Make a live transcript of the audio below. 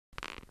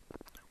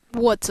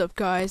What's up,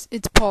 guys?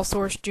 It's Paul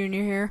Source Jr.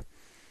 here,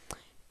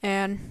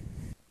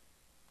 and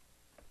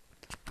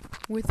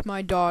with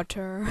my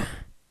daughter,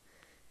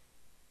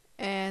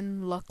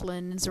 and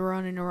Lucklin is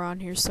running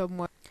around here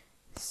somewhere.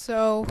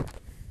 So,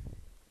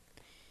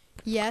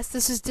 yes,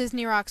 this is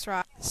Disney Rocks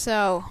Rock.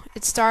 So,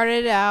 it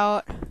started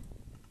out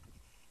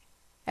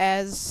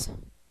as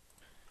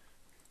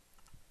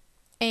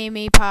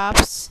Amy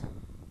Pops,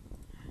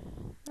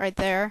 right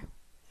there,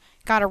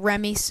 got a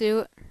Remy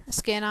suit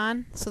skin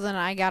on, so then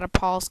I got a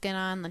Paul skin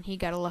on, then he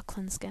got a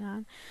Lucklin skin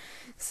on.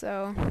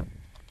 So,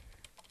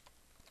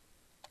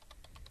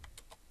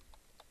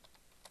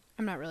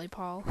 I'm not really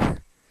Paul.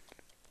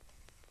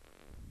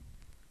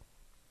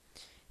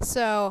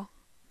 So,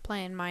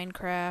 playing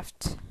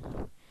Minecraft.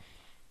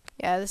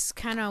 Yeah, this is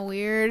kind of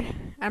weird.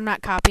 I'm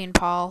not copying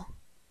Paul,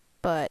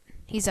 but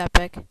he's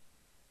epic.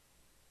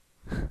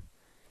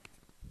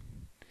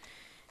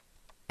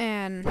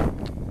 And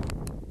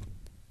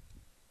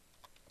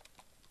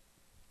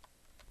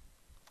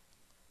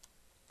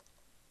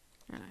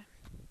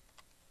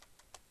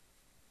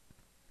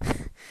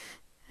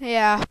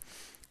yeah,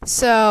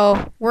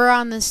 so we're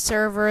on this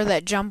server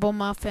that Jumbo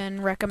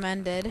Muffin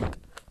recommended.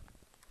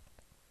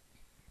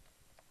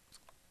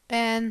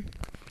 And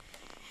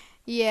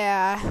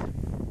yeah,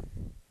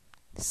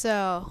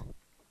 so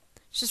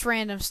it's just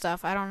random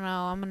stuff. I don't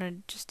know. I'm gonna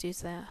just do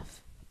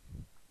stuff.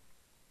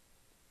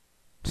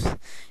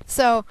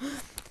 So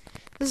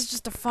this is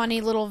just a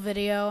funny little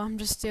video I'm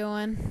just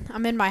doing.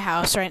 I'm in my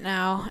house right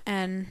now,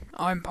 and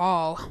I'm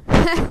Paul.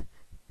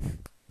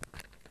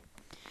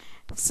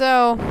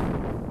 So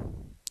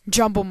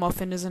Jumbo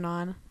Muffin isn't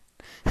on.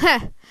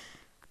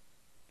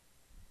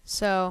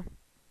 So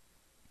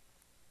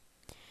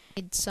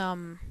need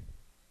some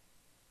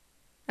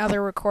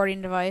other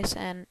recording device,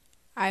 and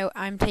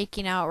I'm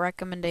taking out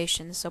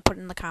recommendations, so put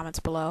it in the comments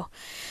below.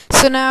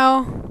 So now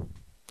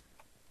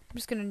I'm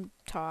just gonna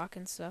talk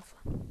and stuff.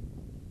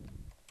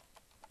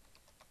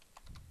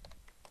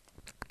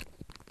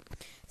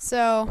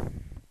 So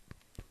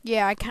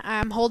yeah,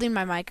 I'm holding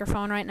my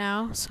microphone right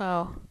now,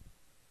 so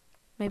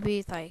maybe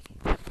if I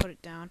put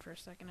it down for a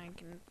second, I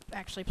can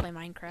actually play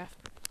Minecraft.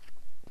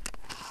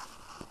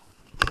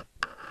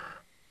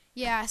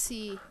 Yeah,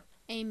 see,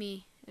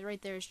 Amy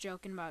right there is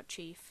joking about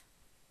Chief.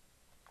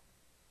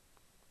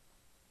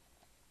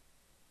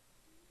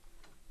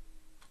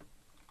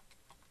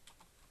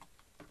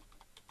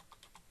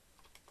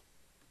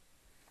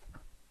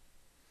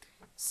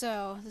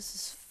 So this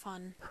is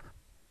fun,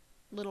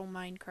 little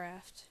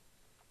Minecraft,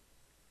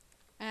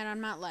 and I'm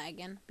not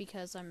lagging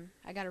because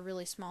I got a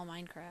really small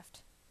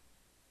Minecraft.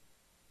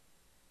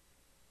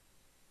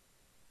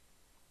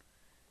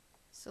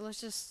 So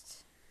let's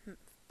just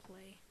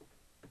play.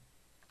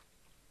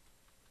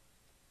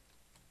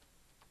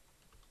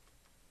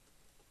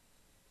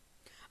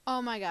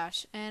 Oh my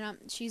gosh, and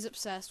she's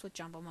obsessed with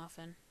Jumbo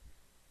Muffin.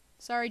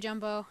 Sorry,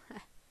 Jumbo.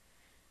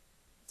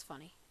 It's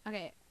funny.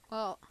 Okay,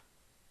 well,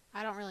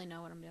 I don't really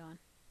know what I'm doing,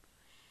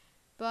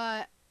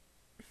 but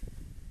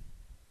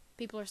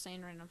people are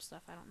saying random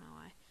stuff. I don't know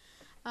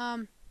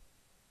why.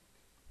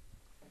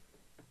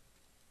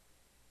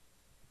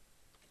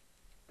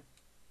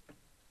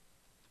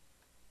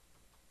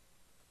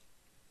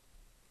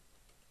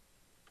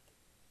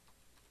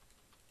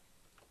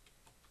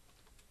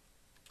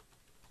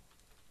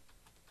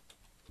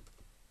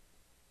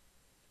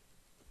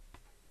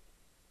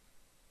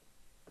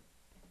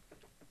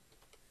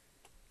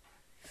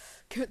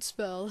 Good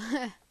spell.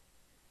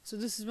 So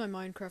this is my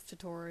Minecraft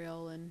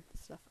tutorial and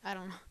stuff. I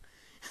don't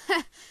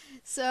know.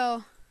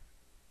 So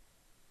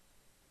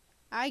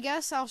I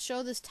guess I'll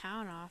show this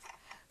town off.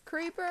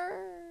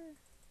 Creeper!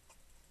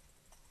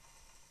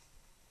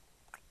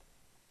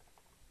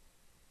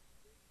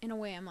 In a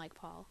way, I'm like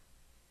Paul.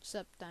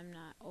 Except I'm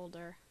not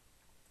older,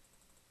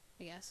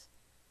 I guess.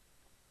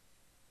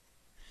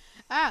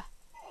 Ah!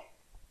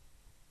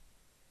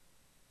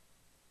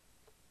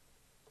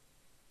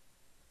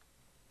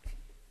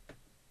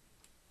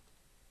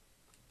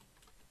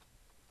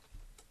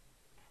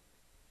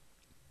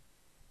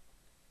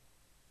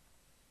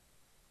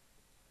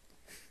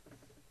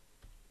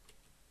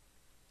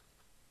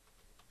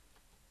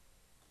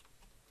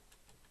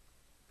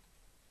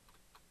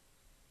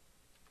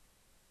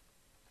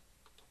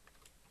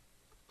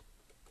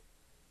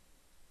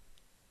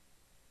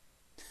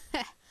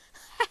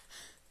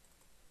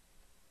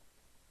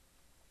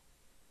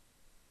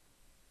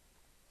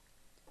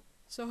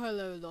 So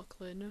hello,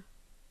 Lachlan.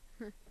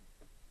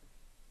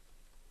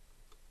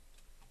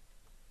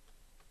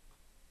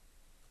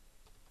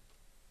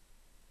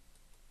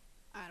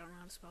 I don't know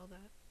how to spell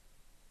that.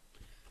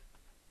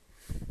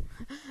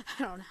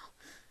 I don't know.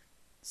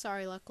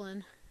 Sorry,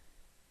 Lachlan.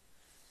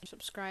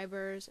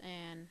 Subscribers,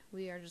 and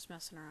we are just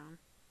messing around.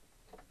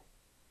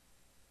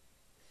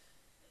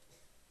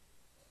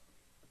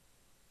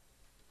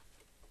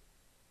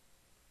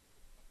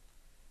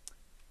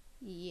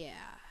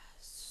 Yeah,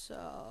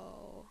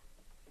 so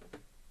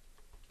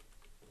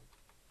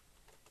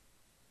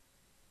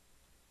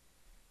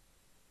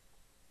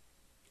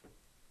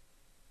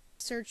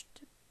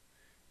searched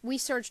we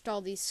searched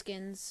all these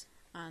skins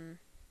on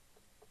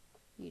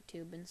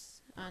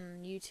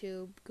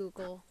YouTube,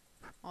 Google,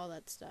 all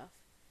that stuff.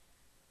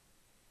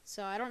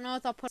 So I don't know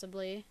if I'll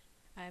possibly.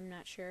 I'm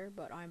not sure,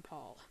 but I'm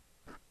Paul.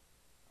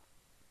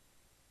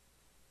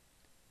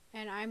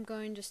 And I'm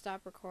going to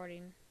stop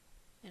recording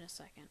in a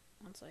second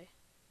once I.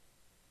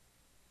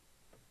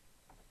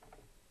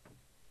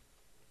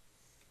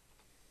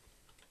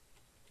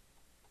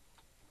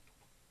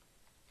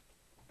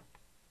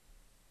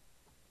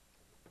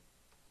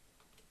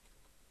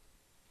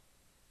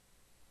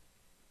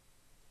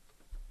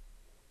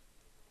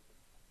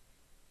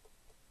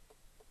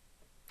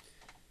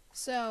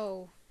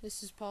 So,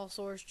 this is Paul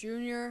Soares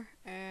Jr.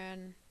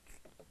 and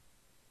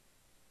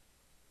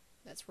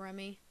that's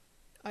Remy.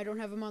 I don't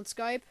have him on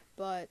Skype,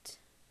 but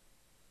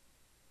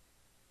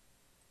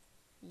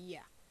yeah.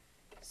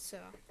 So,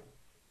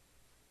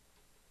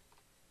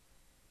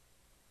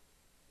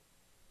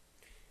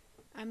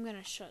 I'm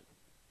gonna shut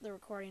the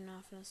recording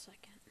off in a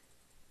second.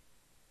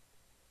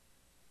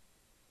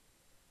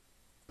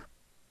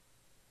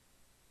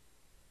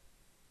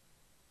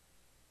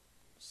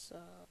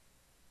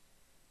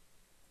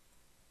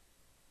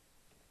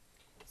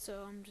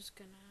 So I'm just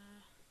gonna.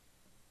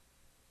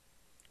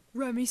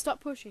 Remy, stop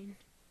pushing.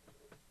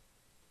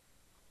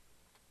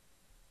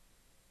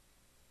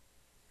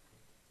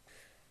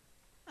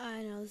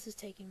 I know this is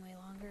taking way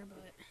longer,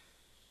 but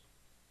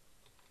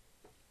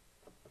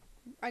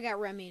I got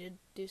Remy to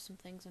do some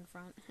things in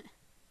front.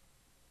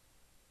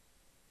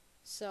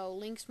 So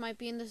links might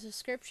be in the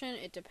description.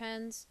 It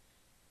depends.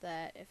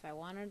 That if I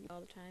wanted all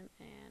the time,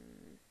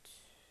 and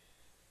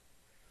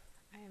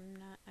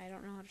I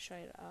don't know how to shut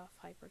it off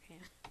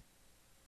Hypercam.